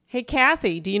Hey,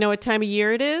 Kathy, do you know what time of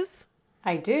year it is?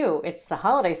 I do. It's the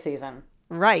holiday season.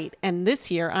 Right, and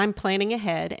this year I'm planning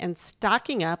ahead and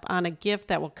stocking up on a gift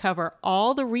that will cover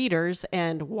all the readers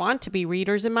and want to be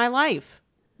readers in my life.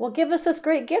 Well, give us this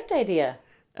great gift idea.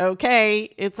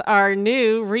 Okay, it's our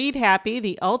new Read Happy,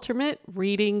 the Ultimate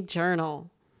Reading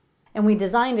Journal. And we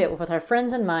designed it with our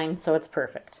friends in mind, so it's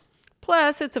perfect.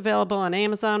 Plus, it's available on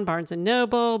Amazon, Barnes &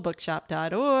 Noble,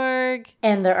 bookshop.org.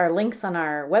 And there are links on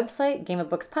our website,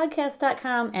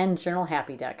 gameofbookspodcast.com and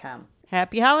journalhappy.com.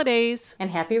 Happy holidays!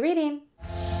 And happy reading!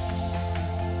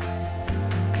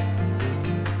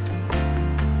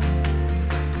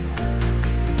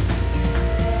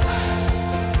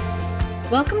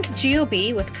 Welcome to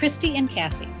GOB with Christy and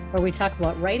Kathy, where we talk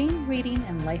about writing, reading,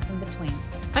 and life in between.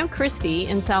 I'm Christy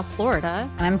in South Florida.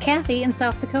 And I'm Kathy in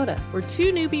South Dakota. We're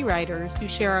two newbie writers who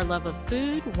share our love of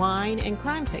food, wine, and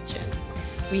crime fiction.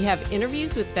 We have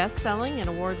interviews with best-selling and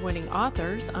award-winning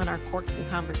authors on our Corks and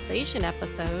Conversation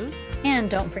episodes. And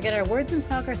don't forget our Words in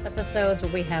Progress episodes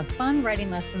where we have fun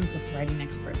writing lessons with writing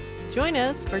experts. Join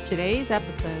us for today's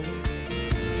episode.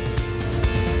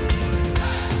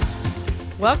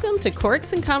 Welcome to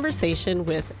Corks and Conversation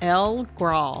with Elle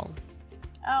Grahl.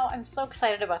 Oh, I'm so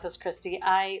excited about this, Christy.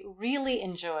 I really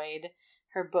enjoyed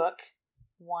her book,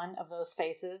 One of Those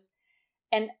Faces.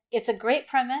 And it's a great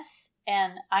premise,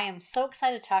 and I am so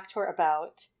excited to talk to her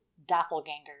about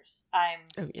doppelgangers.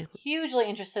 I'm hugely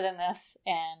interested in this,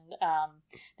 and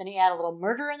then you add a little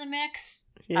murder in the mix.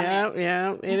 Yeah,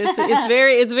 and it's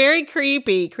very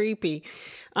creepy.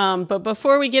 But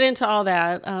before we get into all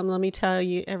that, let me tell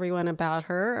you everyone about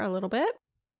her a little bit.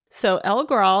 So Elle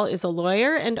Grahl is a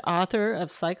lawyer and author of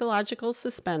psychological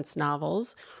suspense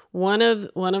novels, one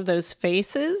of those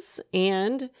faces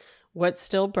and What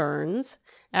Still Burns.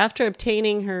 After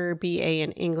obtaining her BA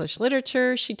in English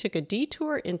literature, she took a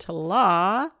detour into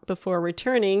law before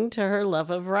returning to her love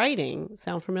of writing.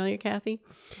 Sound familiar, Kathy?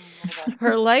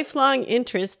 Her lifelong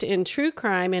interest in true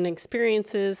crime and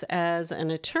experiences as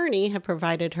an attorney have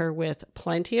provided her with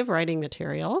plenty of writing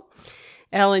material.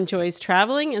 Elle enjoys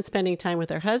traveling and spending time with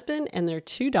her husband and their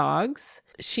two dogs.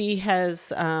 She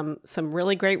has some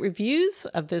really great reviews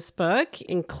of this book,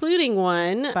 including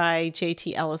one by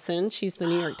J.T. Ellison. She's the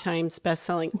New York Times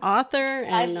bestselling author.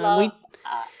 And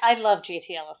I love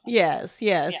J.T. Ellison. Yes.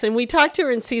 Yeah. And we talked to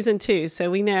her in season 2,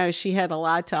 so we know she had a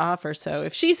lot to offer. So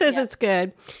if she says it's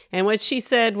good, and what she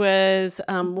said was,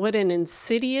 what an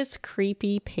insidious,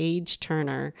 creepy page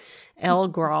turner Elle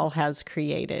Grahl has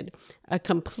created. A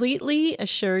completely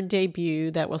assured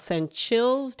debut that will send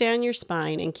chills down your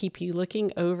spine and keep you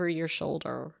looking over your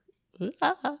shoulder.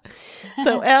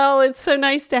 So Elle, it's so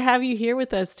nice to have you here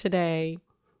with us today.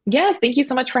 Yes, thank you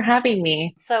so much for having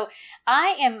me. So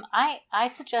I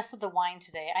suggested the wine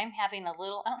today. I'm having I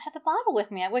don't have the bottle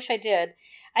with me. I wish I did.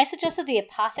 I suggested the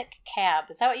Apothic Cab.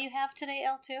 Is that what you have today,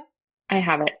 Elle, too? I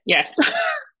have it, yes.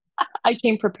 I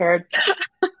came prepared.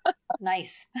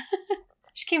 Nice.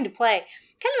 She came to play.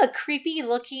 Kind of a creepy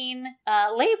looking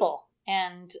label.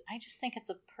 And I just think it's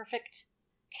a perfect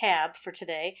cab for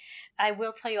today. I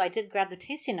will tell you, I did grab the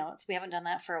tasting notes. We haven't done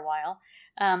that for a while.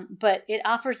 But it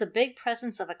offers a big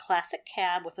presence of a classic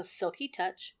cab with a silky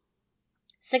touch.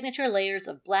 Signature layers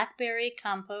of blackberry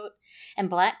compote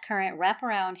and blackcurrant wrap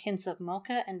around hints of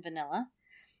mocha and vanilla.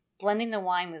 Blending the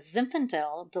wine with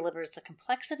Zinfandel delivers the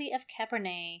complexity of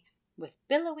Cabernet with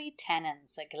billowy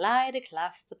tannins that glide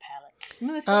across the palate.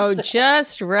 Smooth. Oh,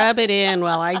 just rub it in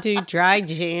while I do dry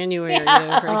January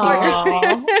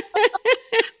over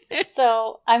here.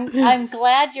 So I'm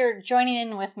glad you're joining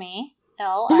in with me,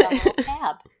 Elle, on a little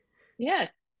cab. Yes,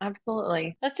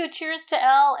 absolutely. Let's do a cheers to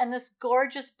Elle and this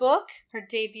gorgeous book, her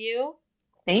debut.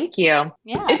 Thank you.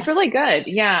 Yeah, it's really good.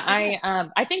 Yeah,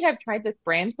 I think I've tried this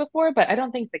brand before, but I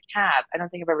don't think the cab. I don't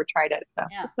think I've ever tried it. So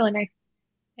it's really nice.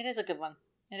 It is a good one.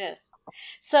 It is.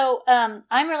 So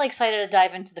I'm really excited to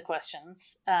dive into the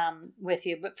questions with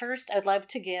you. But first, I'd love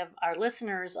to give our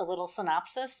listeners a little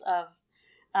synopsis of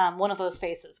One of Those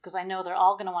Faces, because I know they're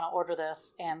all going to want to order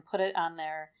this and put it on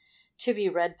their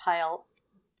to-be-read pile,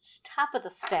 top of the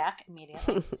stack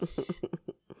immediately.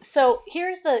 So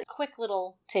here's the quick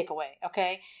little takeaway,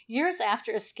 okay? Years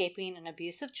after escaping an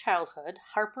abusive childhood,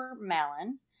 Harper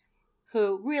Mallon,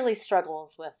 who really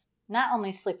struggles with not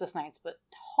only sleepless nights, but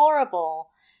horrible,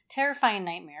 terrifying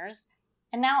nightmares.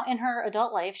 And now in her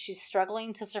adult life, she's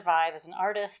struggling to survive as an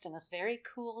artist in this very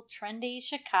cool, trendy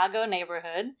Chicago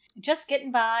neighborhood, just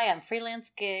getting by on freelance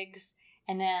gigs.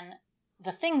 And then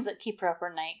the things that keep her up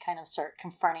at night kind of start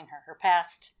confronting her. Her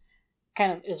past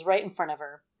kind of is right in front of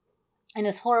her. And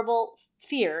this horrible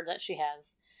fear that she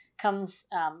has comes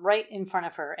right in front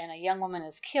of her, and a young woman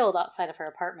is killed outside of her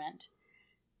apartment.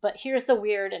 But here's the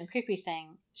weird and creepy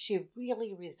thing. She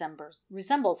really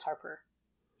resembles Harper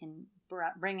in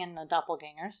bringing the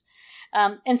doppelgangers.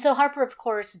 And so Harper, of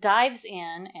course, dives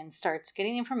in and starts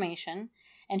getting information.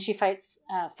 And she finds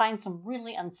some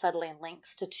really unsettling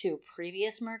links to 2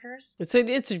 previous murders.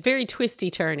 It's very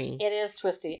twisty-turny. It is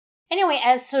twisty. Anyway,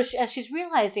 as she's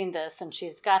realizing this, and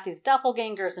she's got these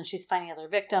doppelgangers, and she's finding other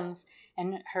victims,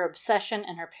 and her obsession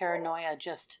and her paranoia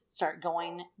just start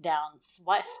going down,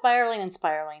 spiraling and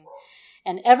spiraling.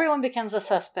 And everyone becomes a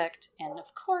suspect. And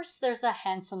of course, there's a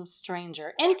handsome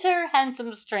stranger. Enter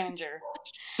handsome stranger.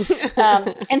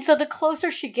 And so the closer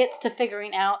she gets to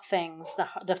figuring out things,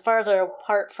 the farther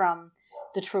apart from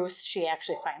the truth she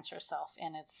actually finds herself.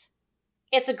 And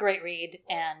it's a great read.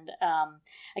 And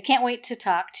I can't wait to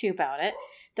talk to you about it.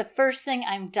 The first thing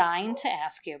I'm dying to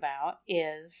ask you about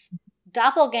is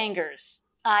doppelgangers.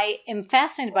 I am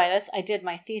fascinated by this. I did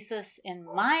my thesis in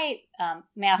my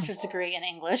master's degree in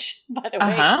English, by the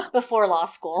way, before law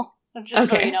school.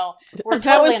 Just so you know, we're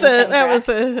totally that was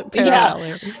the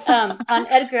parallel. On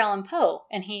Edgar Allan Poe,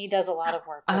 and he does a lot of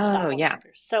work with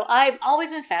doppelgangers. So I've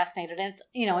always been fascinated. And it's,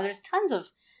 there's tons of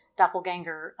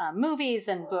doppelganger movies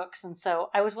and books, and so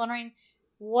I was wondering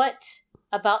what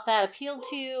about that appealed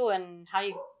to you, and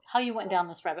how you went down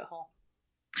this rabbit hole.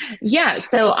 Yeah,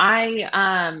 so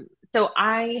I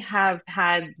have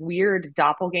had weird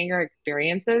doppelganger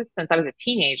experiences since I was a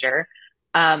teenager,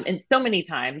 and so many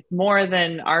times, more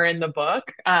than are in the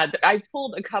book. I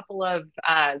told a couple of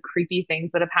creepy things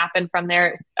that have happened from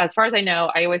there. As far as I know,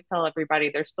 I always tell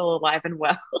everybody they're still alive and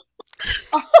well.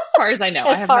 As far as I know,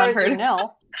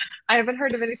 I haven't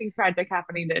heard of anything tragic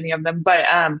happening to any of them. But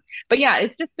yeah,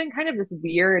 it's just been kind of this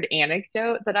weird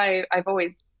anecdote that I've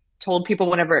always told people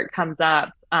whenever it comes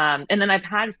up. And then I've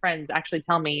had friends actually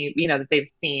tell me, that they've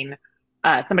seen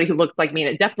somebody who looks like me,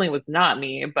 and it definitely was not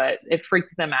me, but it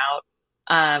freaked them out.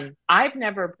 I've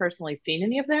never personally seen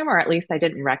any of them, or at least I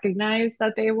didn't recognize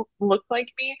that they looked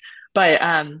like me. But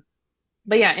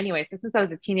yeah, anyway, so since I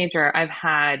was a teenager, I've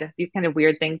had these kind of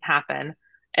weird things happen.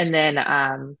 And then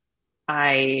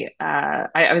I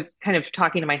was kind of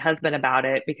talking to my husband about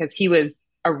it because he was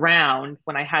around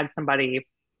when I had somebody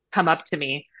come up to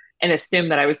me and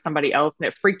assumed that I was somebody else, and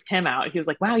it freaked him out. He was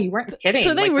like, "Wow, you weren't kidding."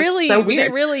 So they like, really, so weird. they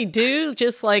really do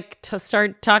just like to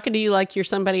start talking to you like you're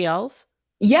somebody else.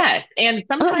 Yes, and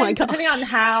sometimes depending on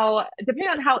how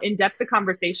in-depth the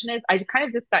conversation is, I kind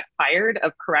of just got tired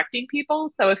of correcting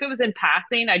people. So if it was in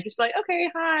passing, I'd just be like,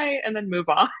 "Okay, hi," and then move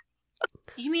on.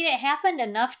 You mean it happened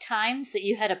enough times that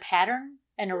you had a pattern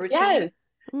and a routine? Yes.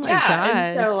 Oh my gosh.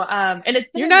 And so, and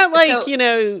it's you're not like,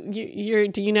 you're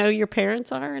do you know who your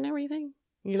parents are and everything?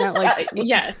 You're not like,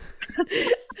 yes.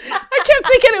 I kept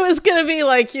thinking it was going to be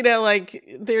like, like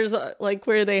there's like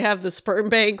where they have the sperm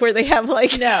bank where they have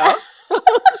like, no,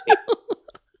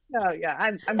 no, yeah.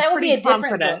 I'm that would be a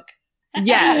confident. Different book.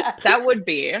 Yes, that would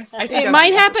be. It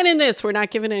might happen in this. We're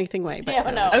not giving anything away,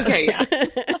 but no. Okay, yeah.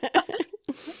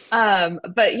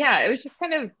 But yeah, it was just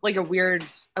kind of like a weird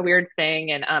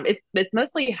thing, and it's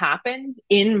mostly happened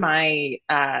in my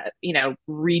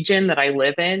region that I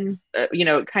live in.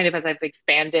 Kind of as I've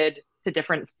expanded to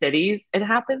different cities, it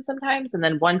happens sometimes. And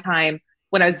then one time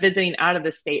when I was visiting out of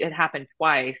the state, it happened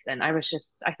twice, and I thought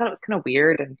it was kind of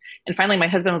weird. And finally, my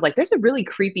husband was like, "There's a really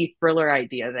creepy thriller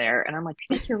idea there," and I'm like,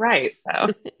 "I think you're right." So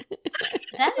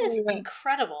that is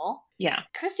incredible. Yeah,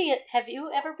 Christy, have you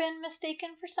ever been mistaken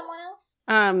for someone else?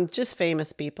 Just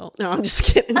famous people. No, I'm just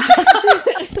kidding.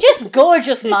 Just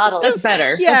gorgeous models. That's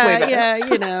better. Yeah, That's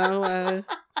way better. yeah.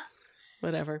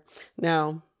 Whatever.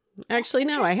 No. Actually,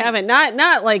 no, I haven't.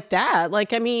 Not like that.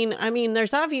 Like, I mean,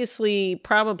 there's obviously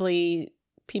probably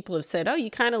people have said, "Oh, you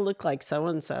kind of look like so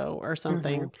and so" or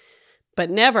something, but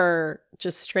never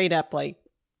just straight up like,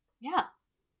 yeah.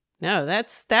 No,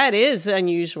 that is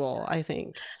unusual, I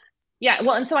think. Yeah,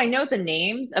 well, and so I know the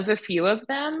names of a few of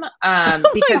them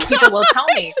because people will tell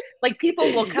me, like people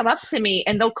will come up to me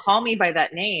and they'll call me by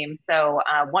that name. So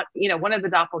one of the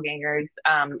doppelgangers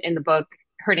in the book,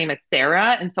 her name is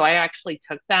Sarah. And so I actually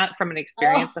took that from an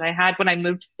experience that I had when I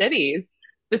moved cities.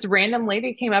 This random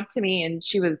lady came up to me and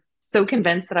she was so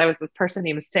convinced that I was this person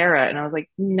named Sarah. And I was like,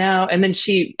 no. And then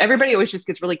everybody always just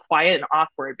gets really quiet and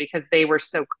awkward because they were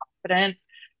so confident.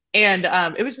 And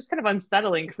it was just kind of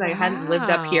unsettling because I hadn't lived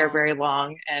up here very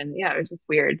long. And yeah, it was just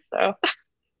weird. So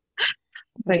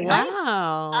but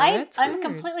wow. I'm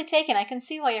completely taken. I can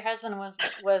see why your husband was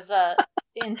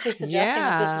into suggesting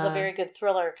that this is a very good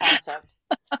thriller concept.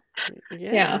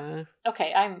 Yeah.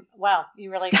 Okay, wow,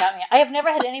 you really got me. I have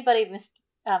never had anybody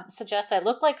suggest I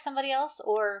look like somebody else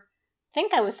or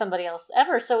think I was somebody else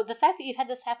ever. So the fact that you've had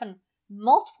this happen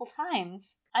multiple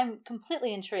times, I'm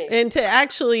completely intrigued. And to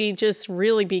actually just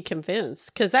really be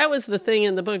convinced, because that was the thing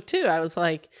in the book too. I was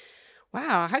like,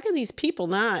 wow, how could these people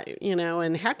not,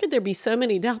 and how could there be so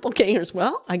many doppelgangers?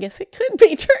 Well, I guess it could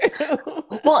be true.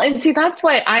 Well, and see, that's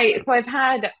what I've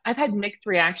had mixed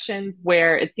reactions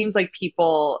where it seems like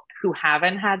people who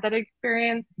haven't had that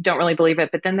experience don't really believe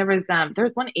it. But then there was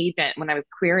one agent when I was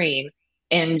querying,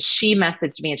 and she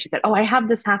messaged me and she said, "Oh, I have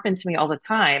this happen to me all the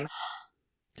time."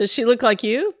 Does she look like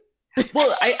you?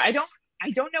 Well, I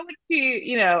don't know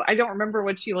I don't remember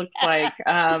what she looks like.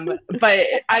 But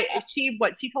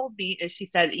what she told me is she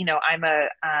said,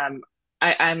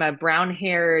 I'm a brown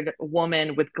haired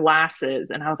woman with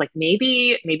glasses. And I was like,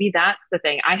 maybe that's the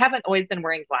thing. I haven't always been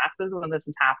wearing glasses when this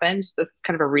has happened. This is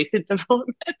kind of a recent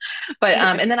development. But,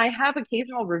 and then I have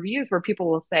occasional reviews where people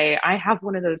will say, I have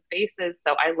one of those faces.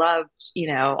 So I loved,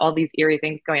 all these eerie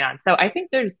things going on. So I think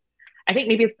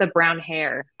maybe it's the brown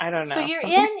hair. I don't know. So you're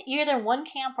either one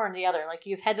camp or the other. Like,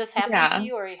 you've had this happen to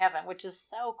you or you haven't, which is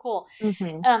so cool.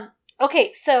 Mm-hmm.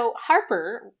 Okay, so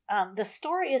Harper, the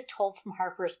story is told from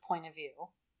Harper's point of view.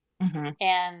 Mm-hmm.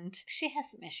 And she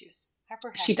has some issues. Harper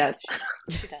has She some does.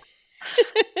 issues. She does.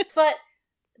 But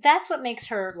that's what makes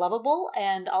her lovable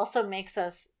and also makes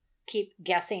us keep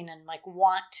guessing and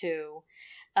want to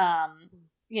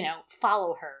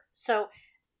follow her. So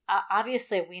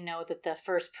obviously we know that the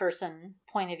first person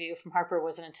point of view from Harper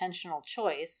was an intentional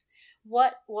choice.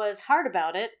 What was hard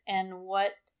about it, and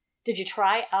what did you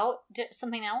try out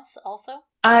something else also?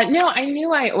 No, I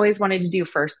knew I always wanted to do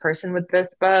first person with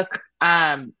this book.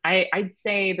 I'd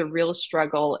say the real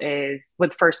struggle is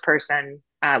with first person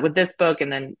with this book,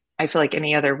 and then I feel like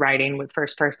any other writing with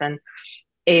first person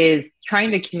is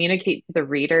trying to communicate to the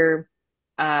reader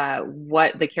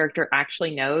what the character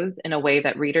actually knows in a way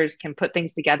that readers can put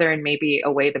things together in maybe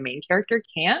a way the main character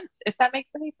can't, if that makes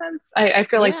any sense. I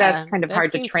feel like that's kind of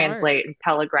hard to translate and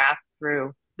telegraph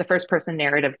through the first person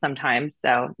narrative sometimes.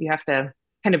 So you have to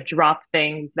kind of drop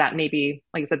things that maybe,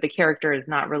 like I said, the character is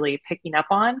not really picking up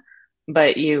on,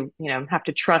 but you have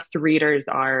to trust the readers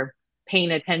are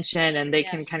paying attention and they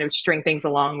can kind of string things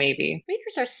along maybe.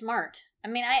 Readers are smart. I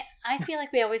mean, I feel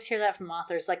like we always hear that from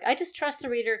authors. Like, I just trust the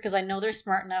reader because I know they're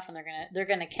smart enough and they're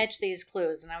gonna catch these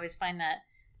clues. And I always find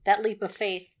that leap of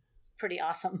faith pretty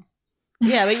awesome.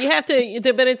 Yeah, but you have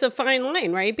to, but it's a fine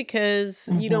line, right? Because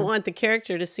you don't want the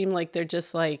character to seem like they're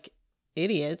just like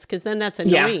idiots, because then that's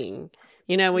annoying.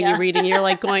 When you're reading, you're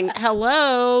like going,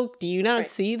 hello, do you not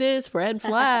see this? Red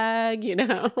flag,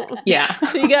 Yeah.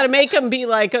 So you got to make them be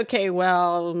like, okay,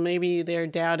 well, maybe they're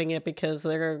doubting it because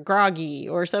they're groggy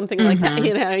or something like that.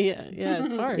 Yeah,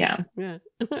 it's hard. Yeah.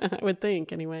 I would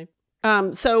think anyway.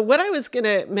 So what I was going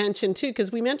to mention too,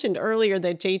 because we mentioned earlier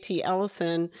that JT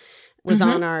Ellison was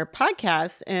on our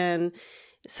podcast, and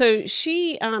so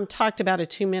she talked about a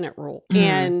 2-minute rule.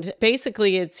 And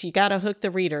basically it's, you got to hook the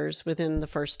readers within the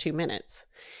first 2 minutes.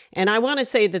 And I want to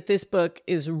say that this book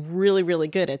is really, really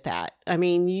good at that. I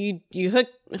mean, you hook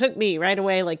me right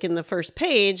away, like in the first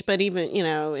page, but even,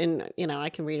 I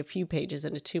can read a few pages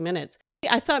into 2 minutes.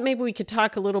 I thought maybe we could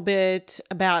talk a little bit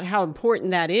about how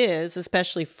important that is,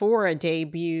 especially for a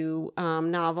debut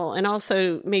novel, and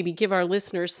also maybe give our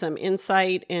listeners some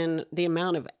insight in the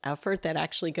amount of effort that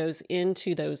actually goes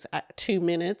into those 2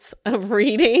 minutes of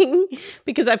reading,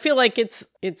 because I feel like it's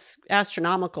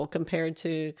astronomical compared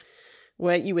to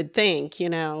what you would think,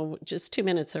 just 2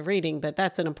 minutes of reading, but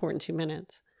that's an important 2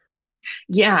 minutes.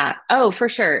 Yeah. Oh, for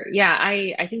sure. Yeah.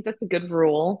 I think that's a good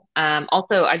rule.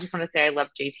 Also, I just want to say I love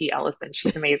JT Ellison.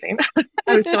 She's amazing.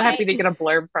 I was so happy to get a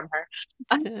blurb from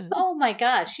her. Oh my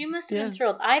gosh. You must have been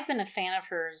thrilled. I've been a fan of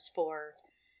hers for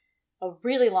a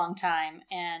really long time.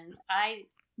 And I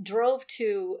drove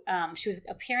to, she was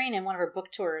appearing in one of her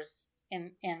book tours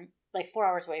in like 4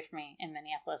 hours away from me in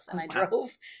Minneapolis. And I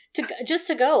drove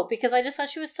to go because I just thought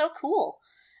she was so cool.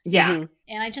 Yeah.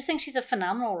 And I just think she's a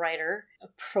phenomenal writer, a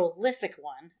prolific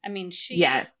one. I mean,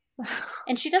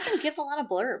 and she doesn't give a lot of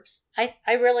blurbs.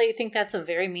 I really think that's a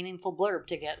very meaningful blurb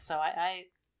to get. So I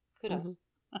kudos.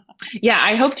 Yeah,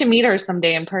 I hope to meet her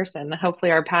someday in person.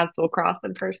 Hopefully our paths will cross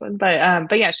in person. But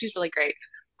yeah, she's really great.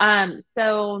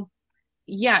 So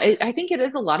yeah, I think it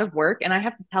is a lot of work, and I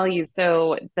have to tell you,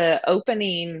 so the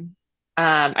opening,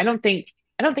 I don't think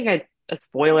it's a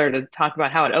spoiler to talk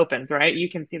about how it opens, right? You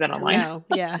can see that online. No,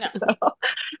 yeah.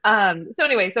 So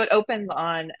anyway, so it opens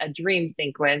on a dream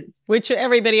sequence, which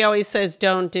everybody always says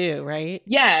don't do, right?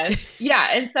 Yes. Yeah.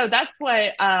 And so that's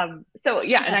what, so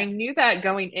yeah, and I knew that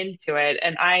going into it,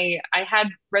 and I had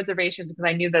reservations because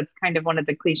I knew that's kind of one of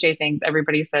the cliche things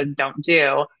everybody says don't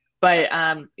do. But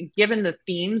given the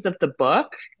themes of the book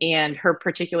and her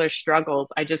particular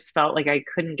struggles, I just felt like I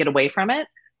couldn't get away from it.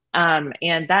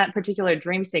 And that particular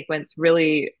dream sequence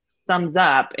really sums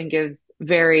up and gives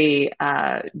very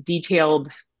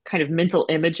detailed kind of mental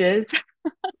images,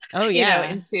 Oh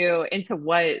yeah. into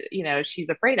what, she's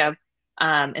afraid of,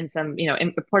 and some,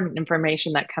 important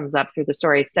information that comes up through the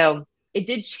story. So it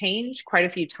did change quite a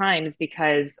few times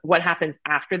because what happens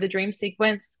after the dream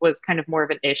sequence was kind of more of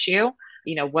an issue,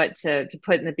 what to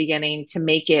put in the beginning to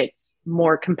make it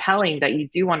more compelling that you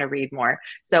do want to read more.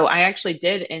 So I actually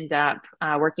did end up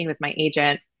working with my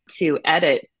agent to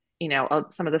edit,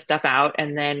 some of the stuff out.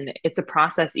 And then it's a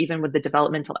process even with the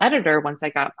developmental editor once I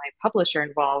got my publisher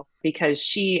involved, because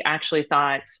she actually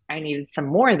thought I needed some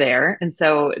more there. And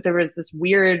so there was this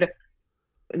weird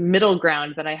middle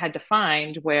ground that I had to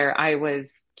find where I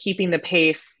was keeping the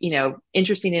pace,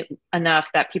 interesting enough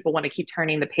that people want to keep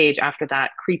turning the page after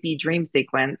that creepy dream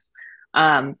sequence,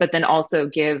 but then also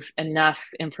give enough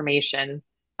information,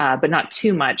 but not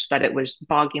too much that it was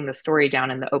bogging the story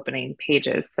down in the opening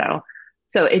pages.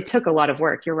 So it took a lot of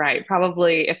work. You're right.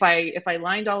 Probably if I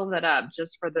lined all of that up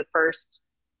just for the first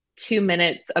 2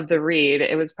 minutes of the read,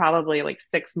 it was probably like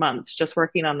 6 months just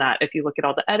working on that. If you look at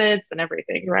all the edits and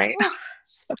everything, right?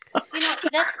 So.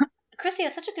 That's Chrissy.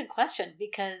 That's such a good question,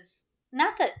 because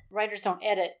not that writers don't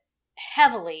edit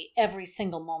heavily every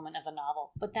single moment of a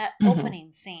novel, but that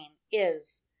opening scene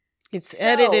is it's so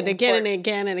edited again and important.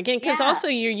 again and again, because also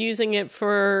you're using it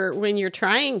for when you're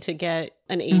trying to get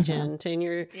an agent and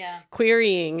you're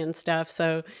querying and stuff.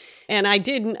 So, and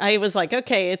I was like,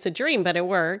 okay, it's a dream, but it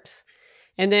works.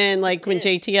 And then like when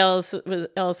JT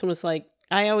Ellison was like,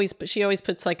 she always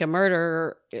puts like a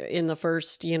murder in the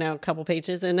first, couple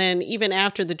pages. And then even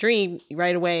after the dream,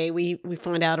 right away, we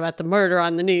find out about the murder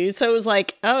on the news. So it was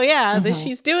like, oh yeah,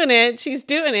 she's doing it. She's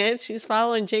doing it. She's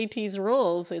following JT's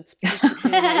rules. It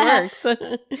works.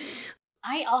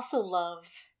 I also love,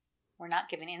 we're not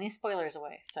giving any spoilers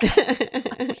away. So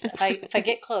if I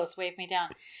get close, wave me down.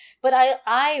 But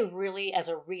I really, as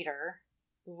a reader,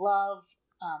 love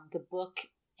the book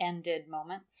ended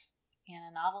moments in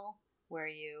a novel where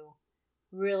you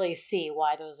really see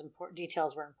why those important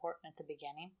details were important at the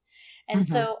beginning. And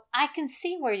so I can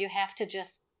see where you have to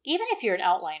just, even if you're an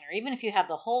outliner, even if you have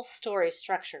the whole story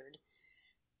structured,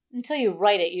 until you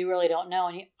write it, you really don't know.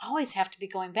 And you always have to be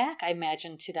going back, I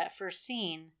imagine, to that first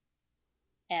scene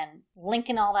and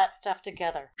linking all that stuff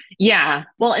together. Yeah.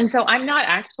 Well, and so I'm not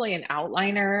actually an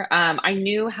outliner. I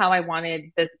knew how I wanted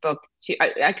this book to,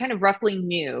 I kind of roughly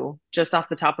knew just off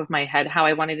the top of my head how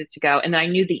I wanted it to go. And then I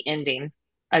knew the ending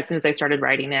as soon as I started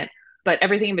writing it. But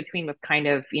everything in between was kind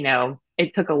of,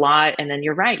 it took a lot. And then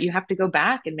you're right. You have to go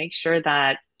back and make sure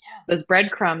that those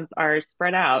breadcrumbs are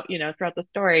spread out, throughout the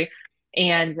story.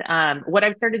 And what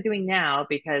I've started doing now,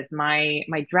 because my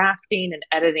drafting and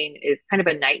editing is kind of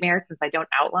a nightmare since I don't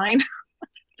outline.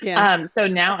 So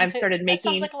now I've started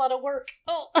making. That sounds like a lot of work.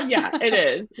 Oh. Yeah, it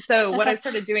is. So what I've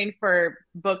started doing for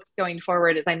books going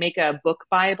forward is I make a book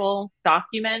Bible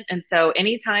document. And so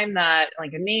anytime that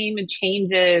like a name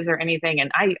changes or anything, and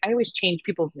I always change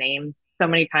people's names so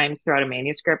many times throughout a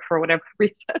manuscript for whatever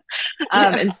reason.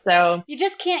 And so you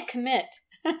just can't commit.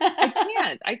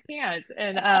 I can't.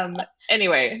 And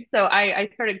anyway, so I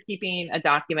started keeping a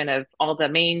document of all the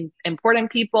main important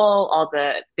people, all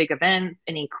the big events,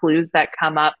 any clues that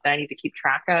come up that I need to keep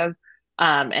track of.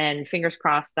 And fingers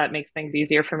crossed that makes things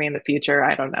easier for me in the future.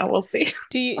 I don't know. We'll see.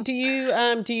 Do you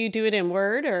do it in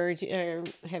Word or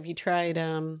have you tried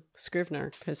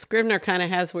Scrivener? Because Scrivener kind of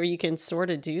has where you can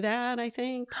sort of do that, I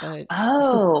think. But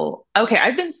okay.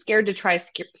 I've been scared to try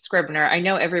Scrivener. I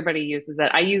know everybody uses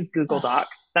it. I use Google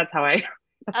Docs. That's how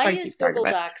I use Google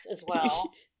Docs as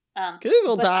well.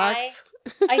 Google Docs.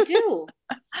 I do.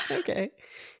 Okay.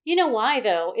 You know why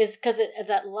though? Is because of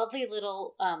that lovely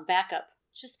little backup.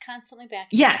 Just constantly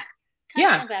backing up.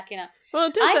 Constantly backing up. Well,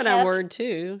 it does that on Word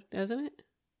too, doesn't it?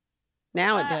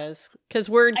 Now it does. Because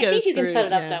Word goes through. I think you can set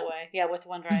it up that way. Yeah, with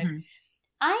OneDrive.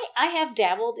 I have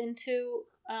dabbled into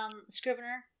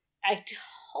Scrivener. I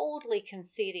totally can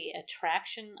see the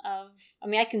attraction of,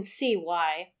 I can see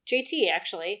why. JT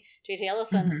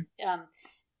Ellison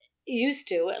used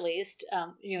to, at least,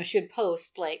 she would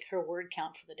post like her word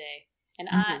count for the day. And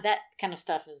that kind of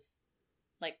stuff is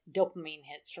like dopamine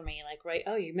hits for me, like, right,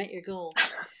 oh, you met your goal.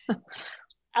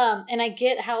 And I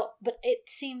get how, but it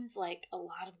seems like a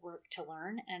lot of work to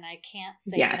learn, and I can't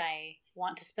say that I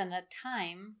want to spend that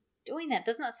time doing that.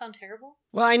 Doesn't that sound terrible?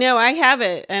 Well, I know I have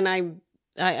it, and I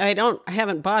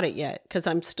haven't bought it yet because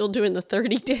I'm still doing the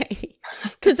 30-day.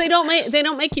 Because they don't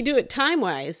make you do it time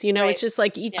wise. Right. It's just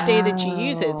like each day that you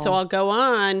use it. So I'll go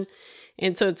on.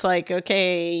 And so it's like,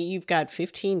 okay, you've got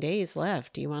 15 days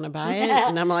left. Do you want to buy it?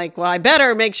 And I'm like, well, I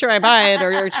better make sure I buy it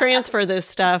or transfer this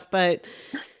stuff. But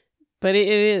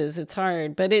it's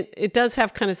hard. But it does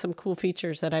have kind of some cool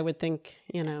features that I would think,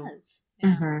 It does.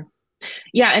 Yeah. Mhm.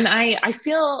 Yeah, and I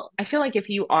feel like if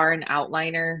you are an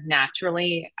outliner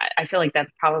naturally, I feel like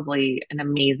that's probably an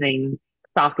amazing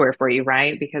software for you,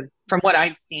 right? Because from what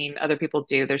I've seen other people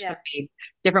do, there's so Yeah. many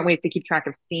different ways to keep track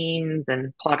of scenes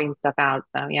and plotting stuff out.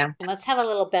 So yeah. Let's have a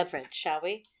little beverage, shall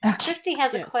we? Christy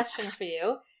has a Yes. question for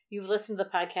you. You've listened to the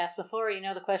podcast before. You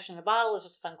know the question in the bottle is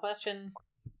just a fun question.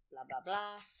 Blah, blah,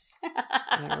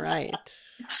 blah. All right.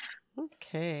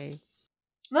 Okay.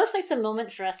 Most like the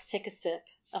moment for us to take a sip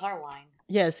of our wine.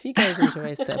 Yes, you guys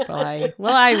enjoy a sip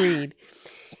while I read.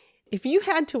 If you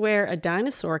had to wear a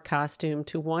dinosaur costume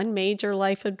to one major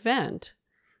life event,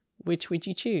 which would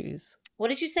you choose? What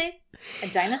did you say? A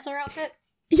dinosaur outfit?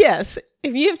 Yes,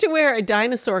 if you have to wear a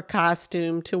dinosaur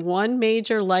costume to one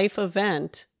major life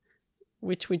event,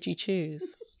 which would you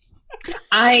choose?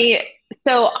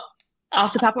 So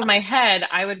off the top of my head,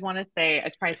 I would want to say a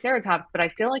triceratops, but I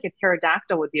feel like a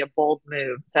pterodactyl would be a bold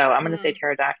move. So I'm going to say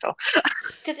pterodactyl.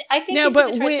 Because I think No, you see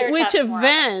but the Triceratops which more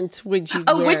event would you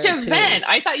Oh, wear which it to? event?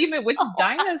 I thought you meant which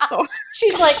dinosaur.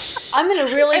 She's like, I'm going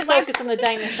to really I'm like- focus on the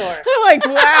dinosaur. I'm like,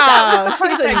 wow, That's the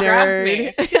she's part a that grabbed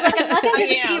me. nerd. She's like, I'm not going to do I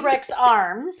the am. T-Rex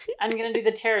arms. I'm going to do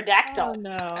the pterodactyl. Oh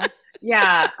no.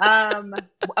 Yeah.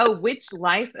 Which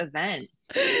life event?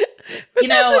 But You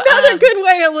that's know, another good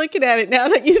way of looking at it now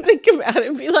that you think about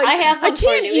it. Be like, I have I one for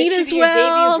can't you. eat It should as be your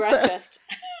well. debut so- breakfast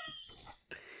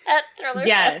at Thriller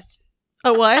Yes. Fest.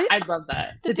 A what? I'd love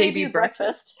that. The debut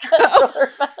breakfast at Oh. Thriller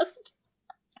Fest.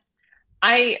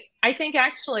 I think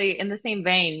actually in the same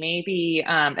vein, maybe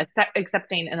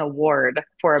accepting an award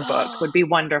for a book would be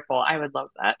wonderful. I would love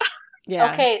that.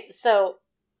 Yeah. Okay, so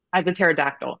As a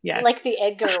pterodactyl. Yes. like the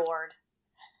Edgar Award.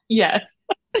 Yes.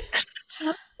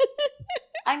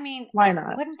 I mean, Why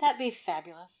not? wouldn't that be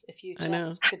fabulous if you I know.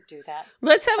 just could do that?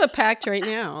 Let's have a pact right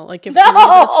now. Like if No! any of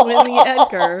us win the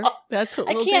Edgar, that's what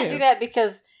I we'll can't do that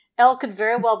because Elle could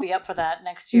very well be up for that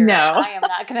next year. No. I am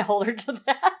not going to hold her to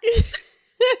that. See,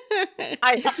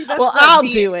 that's Well, the- I'll the-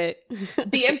 do it.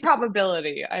 The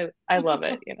improbability. I love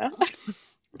it, you know?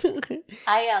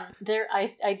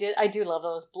 I do love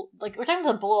those. Like we're talking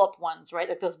about the blow up ones, right?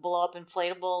 Like those blow up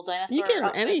inflatable dinosaur. You can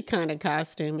any outfits. kind of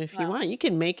costume if you No. want. You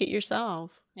can make it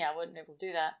yourself. Yeah, I wouldn't able to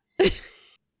do that.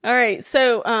 All right.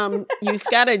 So you've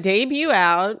got a debut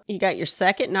out. You got your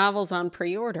second novels on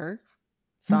pre-order.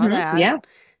 Saw Mhm. that.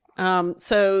 Yeah.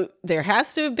 So there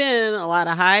has to have been a lot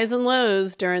of highs and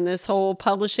lows during this whole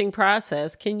publishing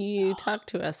process. Can you talk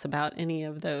to us about any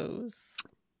of those?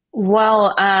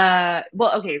 Well,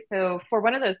 okay. So for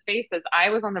one of those spaces, I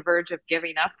was on the verge of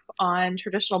giving up on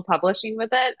traditional publishing with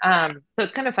it. So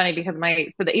it's kind of funny because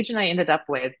the agent I ended up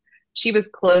with, she was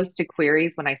close to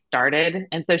queries when I started.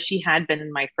 And so she had been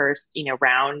in my first,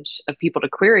 round of people to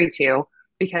query to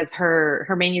because her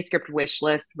manuscript wish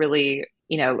list really,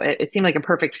 it seemed like a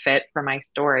perfect fit for my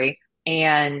story.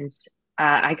 And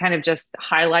I kind of just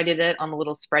highlighted it on the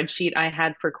little spreadsheet I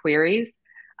had for queries.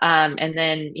 And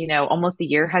then, almost a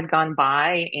year had gone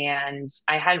by and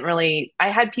I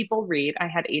had people read, I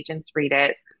had agents read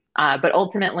it. But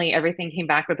ultimately everything came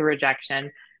back with a rejection.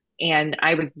 And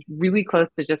I was really close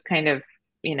to just kind of,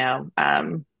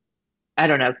 I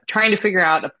don't know, trying to figure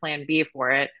out a plan B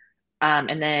for it.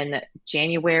 And then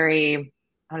January,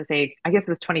 I want to say, I guess it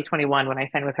was 2021 when I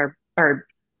signed with her, or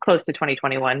close to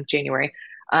 2021, January.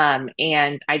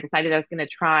 And I decided I was going to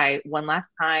try one last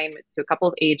time to a couple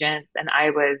of agents. And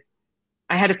I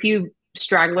had a few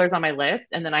stragglers on my list.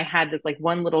 And then I had this like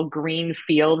one little green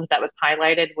field that was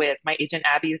highlighted with my agent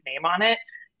Abby's name on it.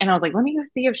 And I was like, let me go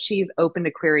see if she's open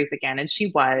to queries again. And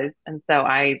she was. And so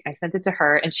I sent it to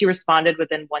her and she responded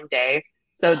within one day.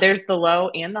 So there's the low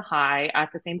and the high at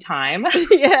the same time.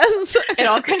 Yes. It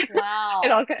all kind of, Wow.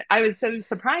 I was so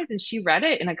surprised, and she read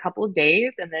it in a couple of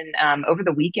days. And then over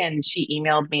the weekend, she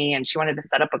emailed me and she wanted to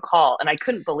set up a call. And I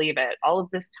couldn't believe it. All of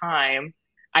this time,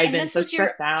 I'd And been this so was your-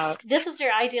 stressed out. This was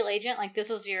your ideal agent? Like this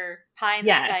was your pie in the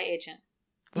Yes. sky agent?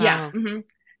 Yeah. Wow. Mhm.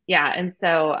 Yeah. And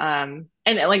so, and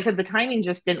like I said, the timing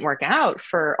just didn't work out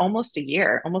for almost a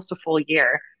year, almost a full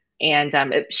year. And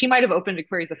she might have opened to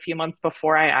queries a few months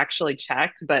before I actually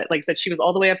checked. But like I said, she was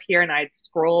all the way up here and I'd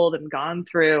scrolled and gone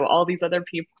through all these other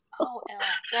people. Oh, Elle,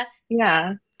 that's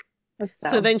Yeah.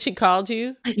 So then she called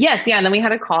you? Yes, yeah, and then we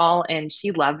had a call and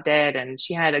she loved it and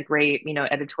she had a great,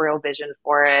 editorial vision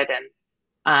for it.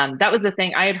 And that was the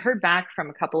thing. I had heard back from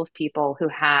a couple of people who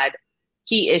had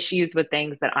key issues with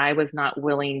things that I was not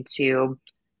willing to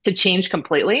to change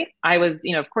completely. I was,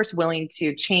 of course, willing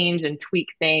to change and tweak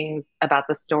things about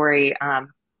the story,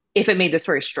 if it made the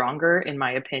story stronger, in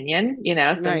my opinion,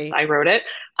 since Right. I wrote it.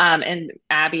 And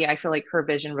Abby, I feel like her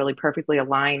vision really perfectly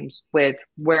aligned with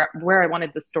where I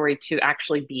wanted the story to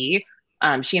actually be.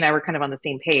 She and I were kind of on the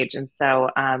same page. And so,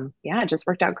 yeah, it just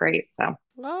worked out great. So,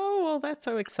 Oh, well, that's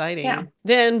so yeah. exciting.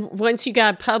 Then once you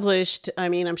got published, I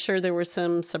mean, I'm sure there were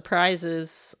some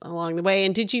surprises along the way.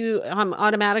 And did you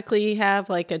automatically have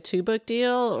like a two-book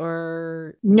deal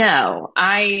or? No,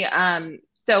 I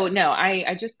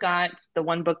just got the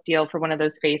one book deal for one of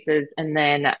those faces, and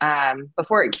then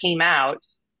before it came out,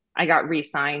 I got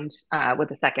re-signed with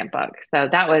the second book. So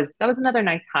that was another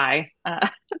nice high.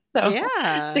 So to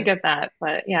Yeah. get that,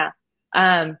 but yeah.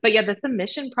 But yeah, the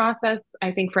submission process,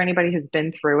 I think for anybody who's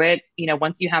been through it,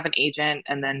 once you have an agent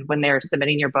and then when they're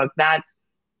submitting your book,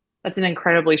 that's an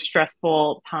incredibly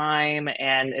stressful time,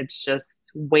 and it's just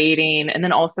waiting, and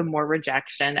then also more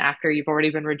rejection after you've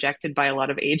already been rejected by a lot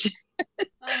of agents.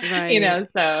 Right.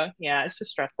 So yeah, it's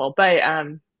just stressful. But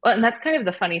well, and that's kind of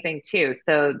the funny thing too.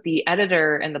 So the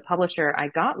editor and the publisher I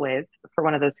got with for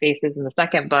one of those faces in the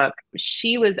second book,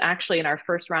 she was actually in our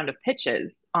first round of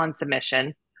pitches on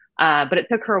submission. But it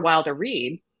took her a while to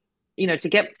read, to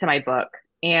get to my book.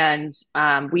 And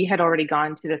we had already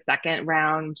gone to the second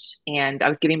round, and I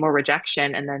was getting more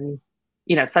rejection. And then,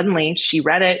 suddenly she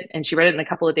read it, and she read it in a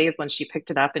couple of days when she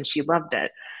picked it up, and she loved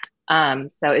it.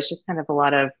 So it's just kind of a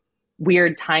lot of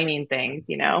weird timing things,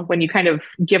 when you kind of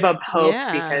give up hope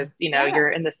because, Yeah. Yeah. you're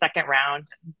in the second round,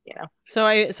 So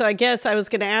I guess I was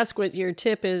going to ask what your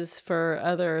tip is for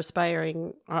other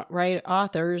aspiring right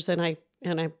authors, and I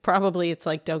probably it's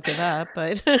like don't give up,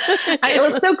 but It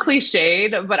was so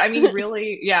cliched, but I mean,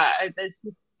 really, yeah, it's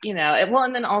just, well,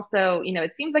 and then also,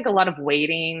 it seems like a lot of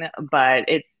waiting, but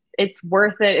it's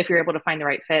worth it if you're able to find the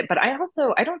right fit. But I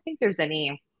don't think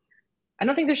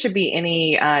there should be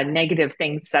any negative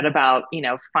things said about,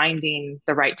 finding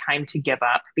the right time to give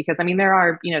up, because I mean, there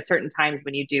are, certain times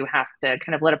when you do have to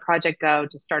kind of let a project go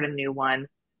to start a new one.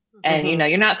 And, Mhm.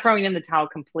 you're not throwing in the towel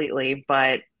completely,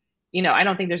 but, I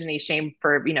don't think there's any shame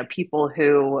for, people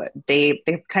who they've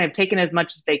kind of taken as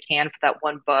much as they can for that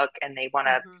one book and they want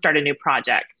to Mhm. start a new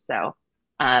project. So,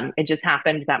 it just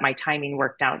happened that my timing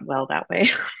worked out well that way.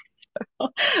 So,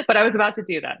 but I was about to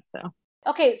do that. So,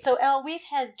 Okay, so Elle, we've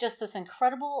had just this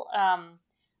incredible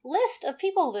list of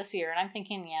people this year, and I'm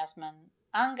thinking Yasmin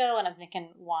Ango, and I'm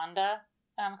thinking Wanda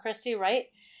Christie, right?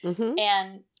 Mhm.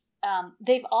 And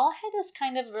they've all had this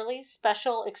kind of really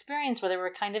special experience where they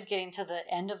were kind of getting to the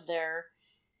end of their,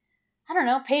 I don't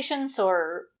know, patience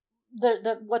or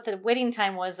the what the waiting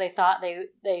time was. They thought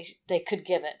they could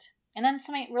give it, and then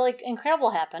something really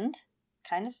incredible happened,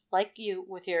 kind of like you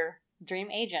with your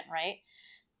dream agent, right?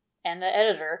 And the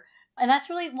editor. And that's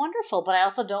really wonderful, but I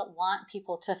also don't want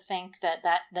people to think that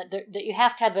you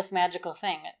have to have this magical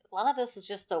thing. A lot of this is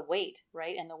just the wait,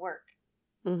 right, and the work.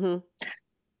 Mhm.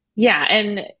 yeah,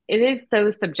 and it is so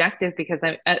subjective because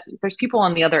there's people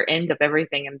on the other end of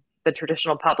everything in the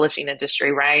traditional publishing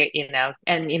industry, right?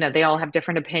 And they all have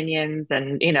different opinions,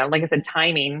 and like I said,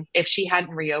 timing. If she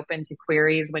hadn't reopened to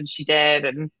queries when she did,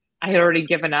 and I had already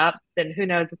given up, then who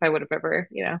knows if I would have ever,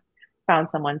 found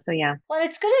someone. So yeah. Well,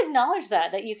 it's good to acknowledge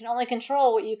that you can only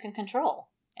control what you can control,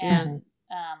 Yeah. and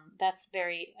that's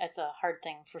a hard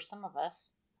thing for some of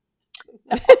us.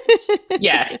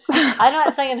 Yes. I'm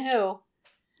not saying who.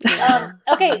 Yeah.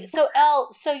 Okay, so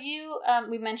Elle, so you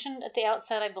we mentioned at the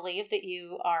outset, I believe, that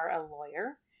you are a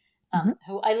lawyer. Mhm.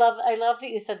 Who I love. I love that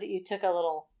you said that you took a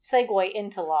little segue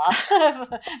into law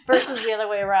versus the other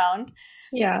way around.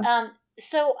 Yeah.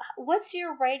 So what's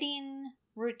your writing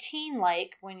routine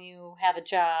like when you have a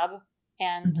job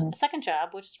and Mhm. a second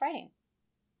job, which is writing?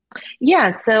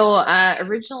 Yeah. So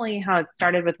originally, how it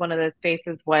started with one of those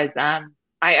spaces was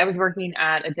I was working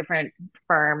at a different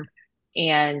firm,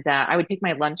 and I would take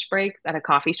my lunch breaks at a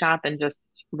coffee shop and just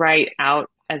write out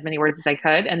as many words as I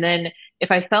could. And then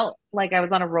if I felt like I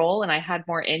was on a roll and I had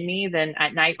more in me, then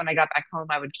at night when I got back home,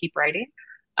 I would keep writing.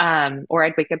 Or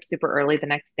I'd wake up super early the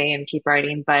next day and keep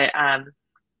writing. But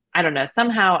I don't know.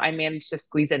 Somehow I managed to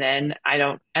squeeze it in. I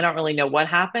don't really know what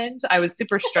happened. I was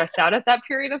super stressed out at that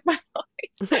period of my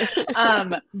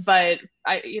life. But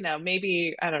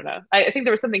maybe I don't know. I think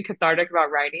there was something cathartic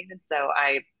about writing, and so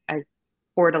I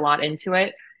poured a lot into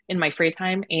it in my free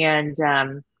time, and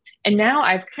now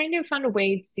I've kind of found a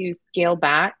way to scale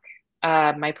back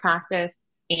my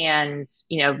practice, and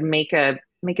make a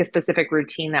specific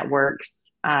routine that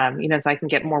works. So I can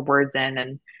get more words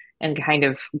in, and kind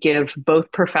of give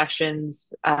both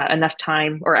professions enough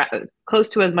time, or close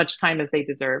to as much time as they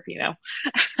deserve,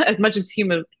 as much as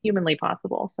humanly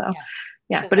possible. So, Yeah.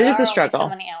 Yeah, but it is a only struggle. so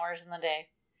many hours in the day.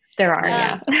 There are,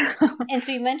 yeah. And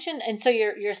so you mentioned, and so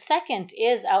your second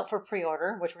is out for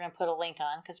pre-order, which we're going to put a link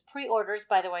on, because pre-orders,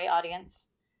 by the way, audience,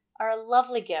 are a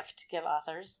lovely gift to give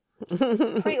authors.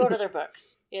 Pre-order their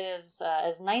books. It is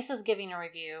as nice as giving a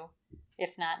review,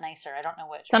 if not nicer. I don't know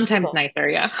which. Sometimes nicer,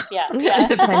 yeah. Yeah. It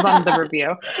depends on the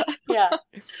review. Yeah.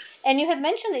 And you had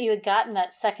mentioned that you had gotten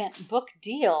that second book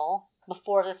deal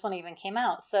before this one even came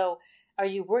out. So are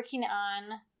you working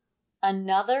on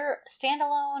another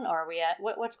standalone, or are we at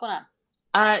what's going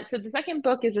on? So the second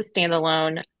book is a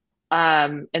standalone.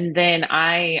 And then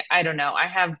I don't know, I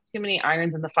have too many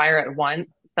irons in the fire at once.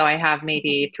 So I have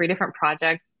maybe 3 different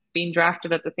projects being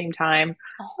drafted at the same time.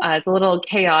 It's a little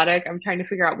chaotic. I'm trying to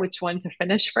figure out which one to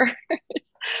finish first.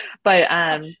 But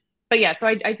yeah, so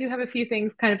I do have a few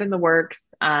things kind of in the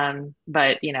works.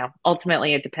 But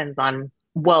ultimately it depends on,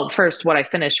 well, first what I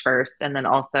finish first, and then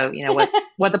also,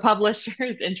 what the publisher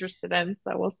is interested in.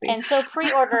 So we'll see. And so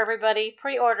pre-order, everybody,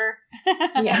 pre-order.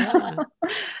 Yeah.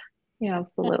 Yeah,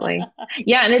 absolutely.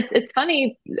 Yeah, and it's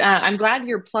funny. I'm glad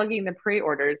you're plugging the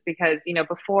pre-orders because,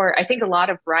 before, I think a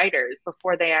lot of writers,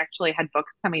 before they actually had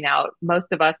books coming out, most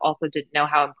of us also didn't know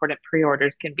how important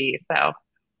pre-orders can be. So,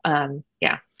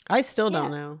 yeah. I still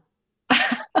don't know.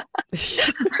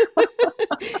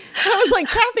 I was like,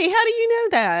 Kathy, how do you know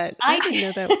that? I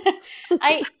didn't know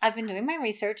that. I've been doing my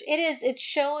research. It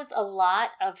shows a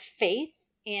lot of faith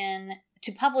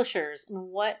to publishers and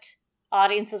what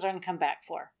audiences are going to come back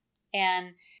for.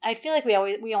 And I feel like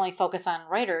we only focus on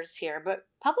writers here, but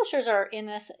publishers are in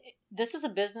this. This is a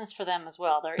business for them as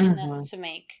well. They're in this to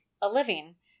make a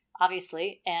living,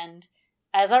 obviously, and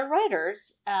as are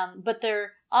writers. But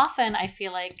they're often, I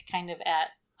feel like, kind of at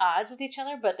odds with each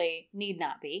other, but they need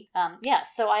not be.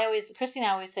 So Christy and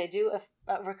I always say,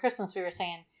 for Christmas, we were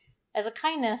saying, as a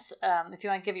kindness, if you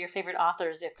want to give your favorite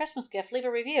authors a Christmas gift, leave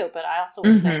a review. But I also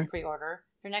would say pre-order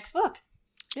your next book.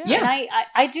 Yeah. And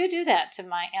I do that to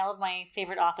all of my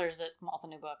favorite authors that come out with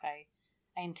a new book. I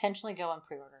intentionally go and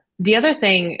pre-order. The other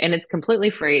thing, and it's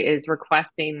completely free, is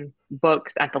requesting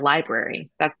books at the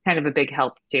library. That's kind of a big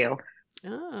help too.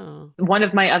 Oh. One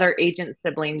of my other agent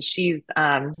siblings, she's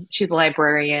a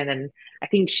librarian, and I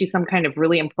think she's some kind of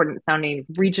really important sounding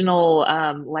regional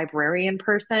librarian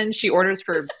person. She orders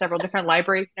for several different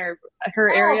libraries in her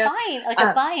area.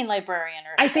 A buying librarian,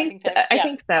 or something. I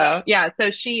think so. Yeah. So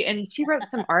she wrote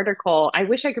some article. I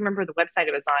wish I could remember the website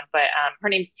it was on, but her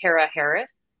name's Tara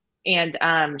Harris, and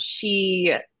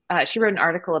she wrote an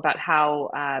article about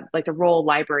how the role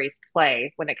libraries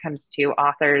play when it comes to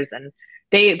authors, and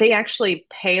they actually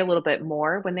pay a little bit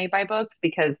more when they buy books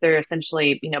because they're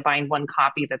essentially, buying one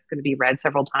copy that's going to be read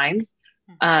several times.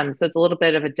 So it's a little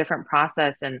bit of a different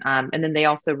process. And then they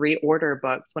also reorder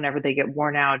books whenever they get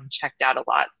worn out and checked out a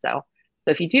lot. So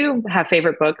if you do have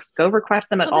favorite books, go request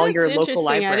them at all your local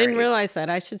libraries. I didn't realize that.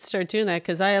 I should start doing that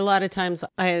because a lot of times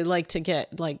I like to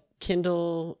get like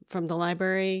Kindle from the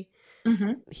library.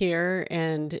 Here,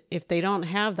 and if they don't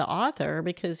have the author,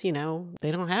 because they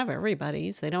don't have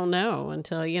everybody's, they don't know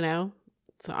until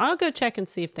so I'll go check and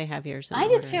see if they have yours. I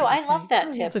do too. Okay. I love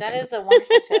that tip. That is a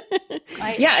wonderful tip.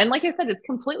 Yeah, and like I said, it's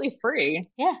completely free.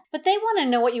 Yeah, but they want to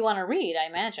know what you want to read, I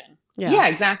imagine. Yeah,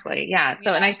 exactly. Yeah.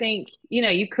 So, and I think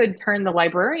you could turn the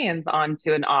librarians on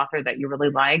to an author that you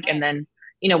really like, and then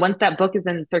once that book is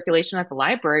in circulation at the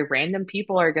library, random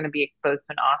people are going to be exposed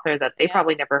to an author that they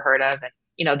probably never heard of, and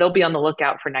they'll be on the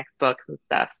lookout for next books and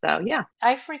stuff. So yeah,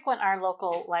 I frequent our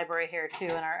local library here too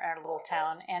in our little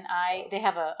town, and they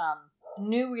have a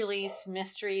new release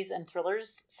mysteries and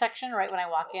thrillers section right when I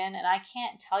walk in, and I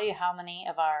can't tell you how many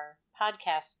of our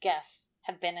podcast guests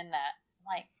have been in that. I'm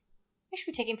like, you should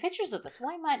be taking pictures of this.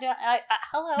 Why am I doing?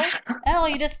 Hello,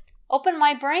 you just opened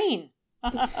my brain.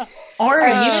 Or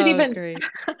you should even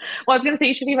well, I was going to say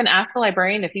you should even ask the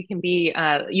librarian if you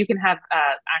can have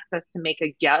access to make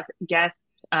a guest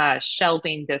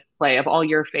shelving display of all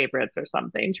your favorites or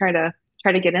something. Try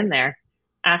to get in there.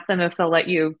 Ask them if they'll let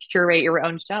you curate your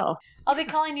own shelf. I'll be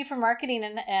calling you for marketing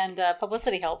and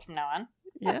publicity help from now on.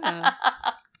 Yeah.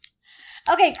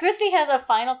 Okay, Christy has a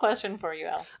final question for you,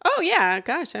 Elle. Oh yeah,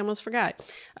 gosh, I almost forgot.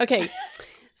 Okay.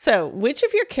 So, which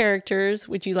of your characters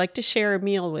would you like to share a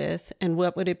meal with, and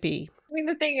what would it be? I mean,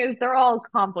 the thing is, they're all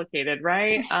complicated,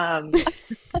 right? Who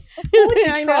would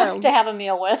you trust to have a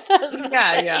meal with?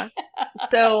 Yeah.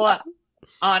 So,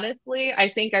 honestly, I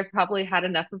think I've probably had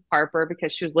enough of Harper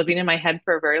because she was living in my head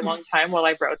for a very long time while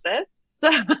I wrote this.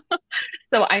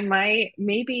 So I might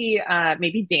maybe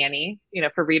Danny.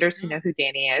 For readers who know who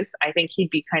Danny is, I think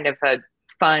he'd be kind of a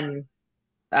fun,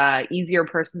 easier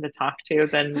person to talk to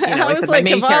than I was like,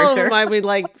 my main character.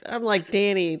 I'm like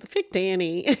Danny. Pick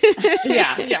Danny.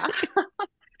 Yeah.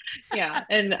 Yeah.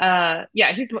 And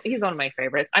yeah, he's one of my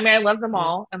favorites. I mean, I love them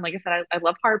all. And like I said, I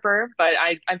love Harper, but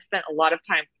I've spent a lot of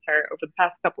time with her over the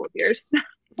past couple of years.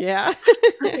 Yeah.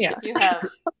 Yeah. You have.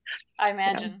 I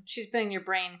imagine she's been in your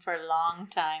brain for a long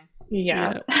time.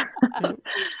 Yeah. Yeah.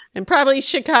 And probably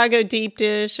Chicago deep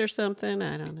dish or something.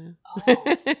 I don't know.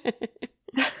 Oh.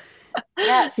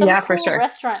 Yeah, some Yeah, cool for sure.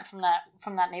 restaurant from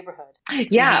that neighborhood.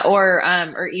 Yeah,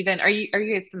 or even are you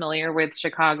guys familiar with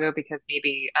Chicago? Because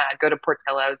maybe go to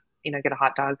Portillo's, get a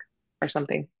hot dog or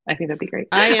something. I think that'd be great.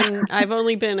 I've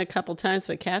only been a couple times,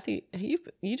 but Kathy,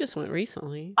 you just went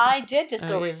recently. I did just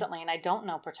go yeah. recently, and I don't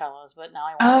know Portillo's, but now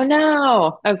I want Oh to.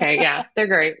 no. Okay, yeah, they're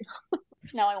great.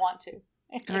 Now I want to.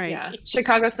 All right. Yeah,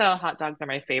 Chicago style hot dogs are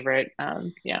my favorite.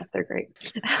 Yeah, they're great.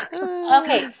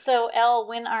 Okay, so Elle,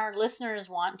 when our listeners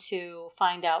want to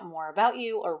find out more about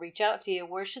you or reach out to you,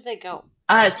 where should they go?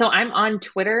 So I'm on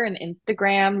Twitter and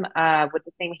Instagram with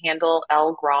the same handle,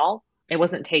 Elle Grawl. It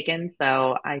wasn't taken,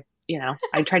 so I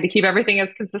tried to keep everything as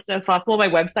consistent as possible. My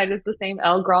website is the same,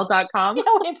 ellegrawl.com. Yeah,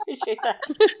 we appreciate that.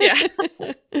 Yeah.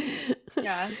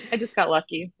 Yeah, I just got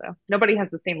lucky. So nobody has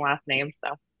the same last name,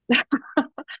 so.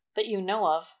 That you know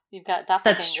of. You've got doppelgangers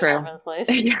That's true. all over the place.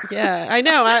 Yeah, I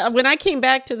know. When I came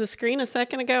back to the screen a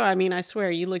second ago, I mean, I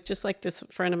swear, you look just like this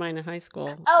friend of mine in high school.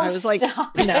 Oh, I was like,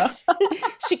 no.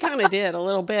 She kind of did a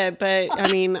little bit, but I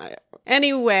mean,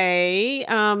 anyway,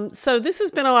 so this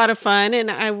has been a lot of fun,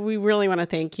 and we really want to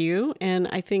thank you. And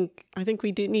I think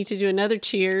we do need to do another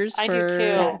cheers I for do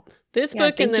too. this Yeah,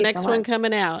 book and thank the you next so one much.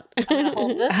 coming out. I'm going to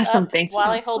hold this up Thank you.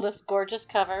 while I hold this gorgeous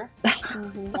cover.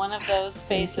 One of those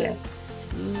faces.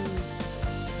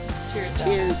 Cheers. Elle.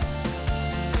 Cheers.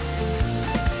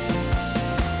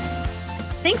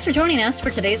 Thanks for joining us for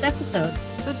today's episode.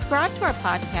 Subscribe to our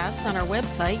podcast on our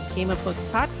website,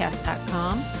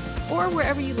 gameofbookspodcast.com, or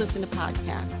wherever you listen to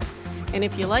podcasts. And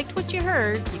if you liked what you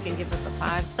heard, you can give us a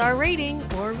 5-star rating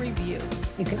or review.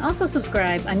 You can also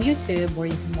subscribe on YouTube where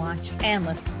you can watch and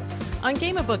listen. On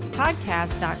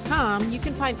gameofbookspodcast.com, you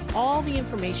can find all the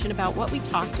information about what we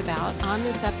talked about on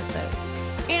this episode.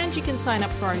 And you can sign up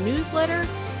for our newsletter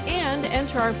and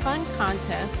enter our fun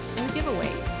contests and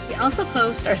giveaways. We also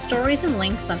post our stories and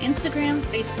links on Instagram,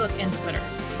 Facebook, and Twitter.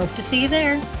 Hope to see you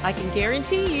there. I can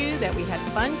guarantee you that we had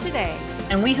fun today.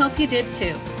 And we hope you did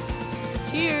too.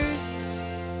 Cheers!